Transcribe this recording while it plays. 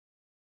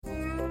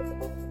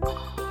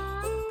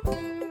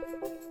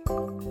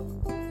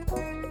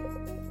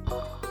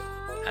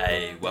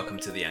Hey, welcome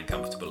to the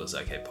Uncomfortable is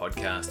Okay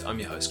podcast. I'm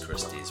your host,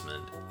 Chris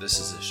Desmond. This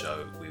is a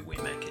show where we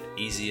make it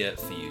easier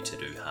for you to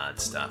do hard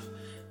stuff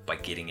by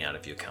getting out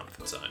of your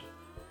comfort zone.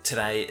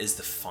 Today is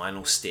the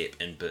final step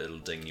in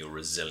building your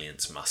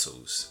resilience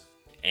muscles,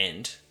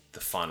 and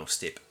the final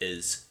step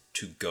is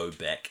to go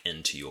back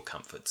into your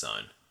comfort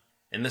zone.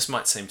 And this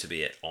might seem to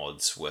be at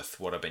odds with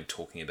what I've been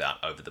talking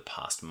about over the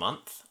past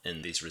month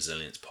in these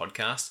resilience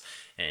podcasts,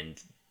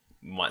 and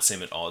might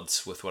seem at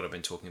odds with what I've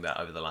been talking about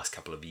over the last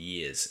couple of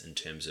years in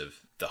terms of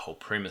the whole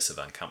premise of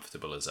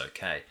Uncomfortable is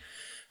Okay.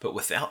 But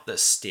without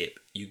this step,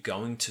 you're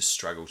going to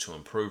struggle to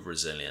improve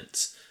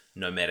resilience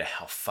no matter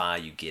how far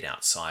you get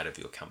outside of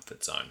your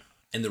comfort zone.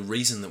 And the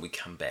reason that we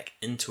come back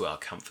into our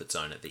comfort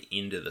zone at the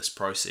end of this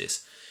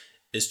process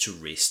is to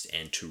rest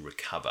and to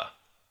recover.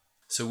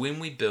 So when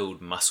we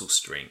build muscle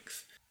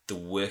strength, the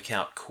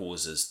workout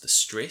causes the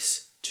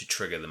stress to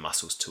trigger the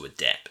muscles to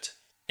adapt.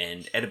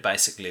 And at a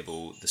basic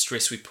level, the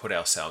stress we put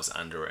ourselves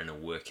under in a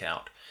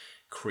workout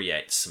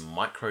creates some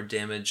micro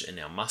damage in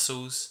our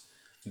muscles.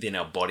 Then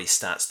our body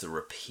starts the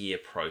repair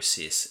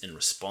process in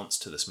response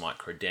to this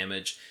micro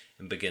damage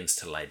and begins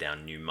to lay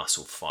down new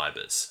muscle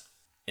fibers.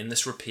 In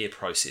this repair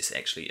process,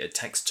 actually, it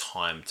takes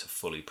time to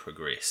fully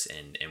progress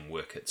and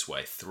work its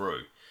way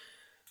through.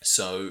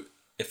 So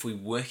if we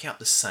work out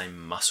the same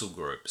muscle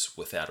groups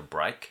without a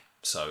break,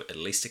 so at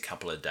least a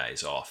couple of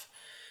days off,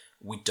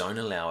 we don't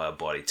allow our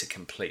body to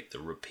complete the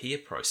repair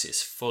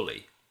process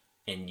fully.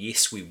 And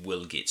yes, we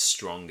will get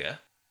stronger,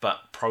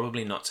 but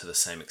probably not to the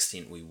same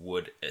extent we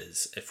would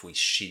as if we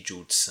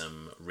scheduled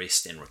some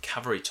rest and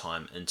recovery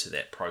time into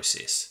that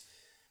process,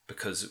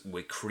 because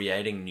we're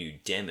creating new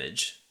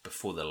damage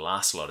before the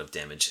last lot of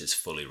damage has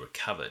fully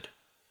recovered.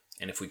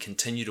 And if we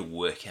continue to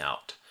work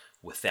out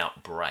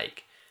without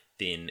break,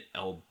 then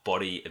our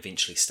body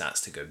eventually starts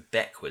to go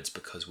backwards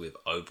because we've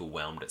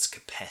overwhelmed its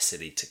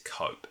capacity to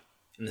cope.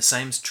 And the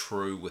same is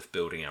true with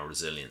building our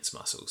resilience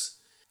muscles.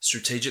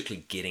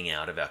 Strategically getting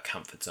out of our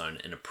comfort zone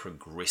in a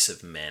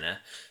progressive manner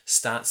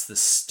starts the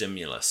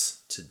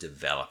stimulus to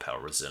develop our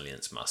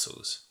resilience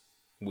muscles.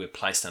 We're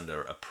placed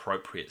under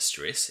appropriate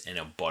stress and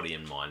our body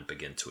and mind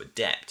begin to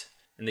adapt.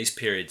 And these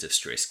periods of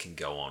stress can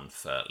go on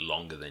for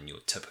longer than your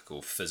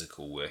typical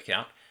physical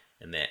workout,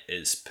 and that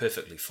is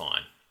perfectly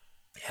fine.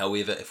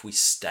 However, if we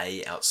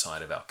stay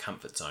outside of our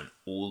comfort zone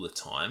all the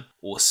time,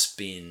 or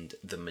spend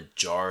the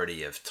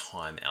majority of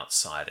time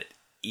outside it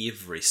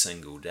every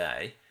single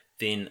day,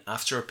 then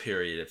after a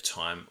period of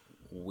time,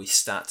 we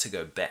start to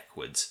go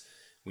backwards.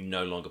 We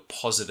no longer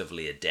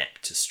positively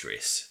adapt to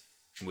stress.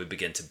 We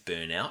begin to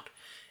burn out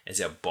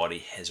as our body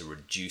has a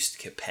reduced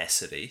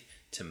capacity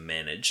to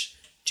manage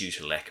due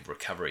to lack of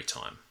recovery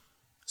time.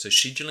 So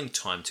scheduling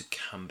time to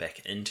come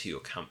back into your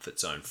comfort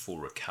zone for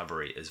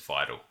recovery is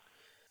vital.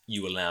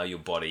 You allow your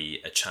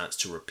body a chance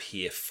to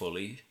repair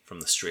fully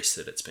from the stress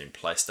that it's been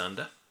placed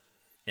under.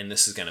 And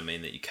this is going to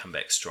mean that you come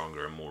back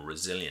stronger and more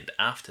resilient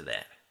after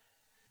that.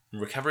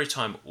 Recovery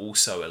time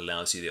also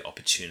allows you the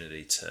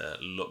opportunity to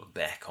look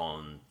back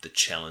on the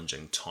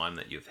challenging time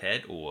that you've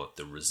had, or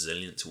the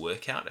resilience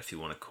workout, if you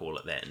want to call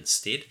it that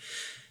instead.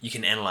 You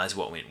can analyze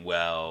what went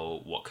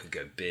well, what could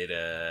go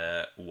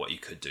better, what you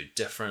could do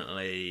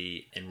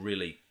differently, and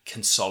really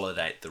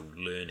consolidate the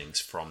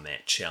learnings from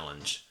that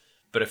challenge.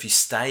 But if you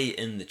stay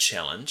in the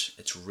challenge,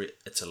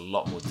 it's a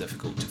lot more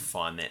difficult to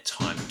find that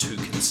time to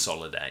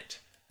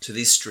consolidate. So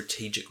these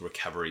strategic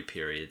recovery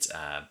periods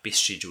are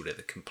best scheduled at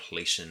the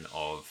completion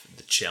of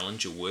the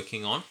challenge you're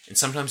working on. And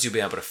sometimes you'll be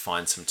able to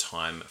find some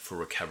time for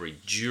recovery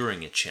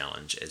during a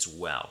challenge as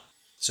well.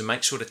 So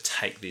make sure to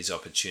take these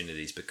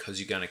opportunities because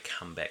you're going to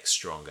come back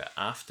stronger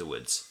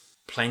afterwards.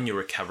 Plan your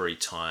recovery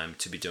time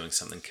to be doing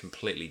something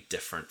completely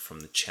different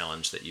from the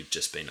challenge that you've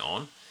just been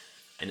on.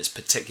 And it's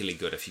particularly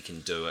good if you can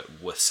do it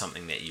with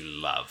something that you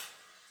love.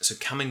 So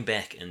coming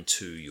back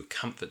into your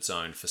comfort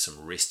zone for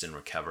some rest and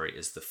recovery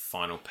is the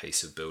final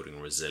piece of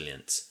building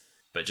resilience.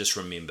 But just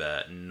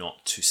remember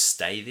not to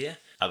stay there,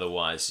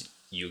 otherwise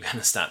you're going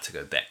to start to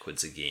go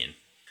backwards again.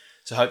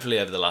 So hopefully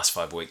over the last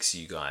 5 weeks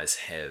you guys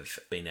have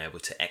been able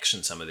to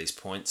action some of these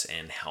points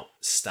and help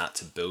start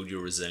to build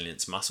your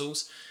resilience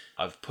muscles.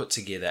 I've put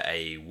together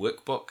a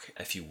workbook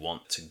if you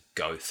want to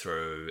go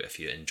through, if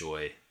you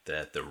enjoy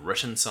the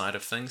written side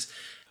of things,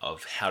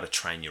 of how to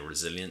train your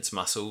resilience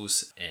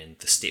muscles and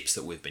the steps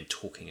that we've been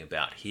talking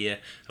about here,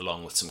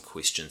 along with some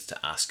questions to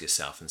ask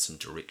yourself and some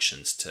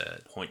directions to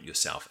point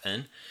yourself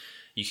in.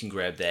 You can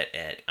grab that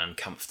at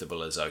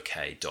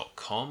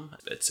uncomfortableisok.com.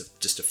 It's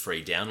just a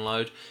free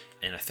download,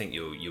 and I think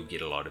you'll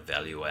get a lot of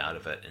value out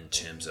of it in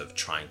terms of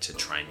trying to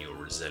train your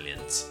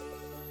resilience.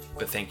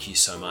 But thank you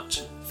so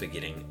much for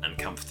getting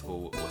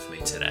uncomfortable with me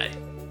today.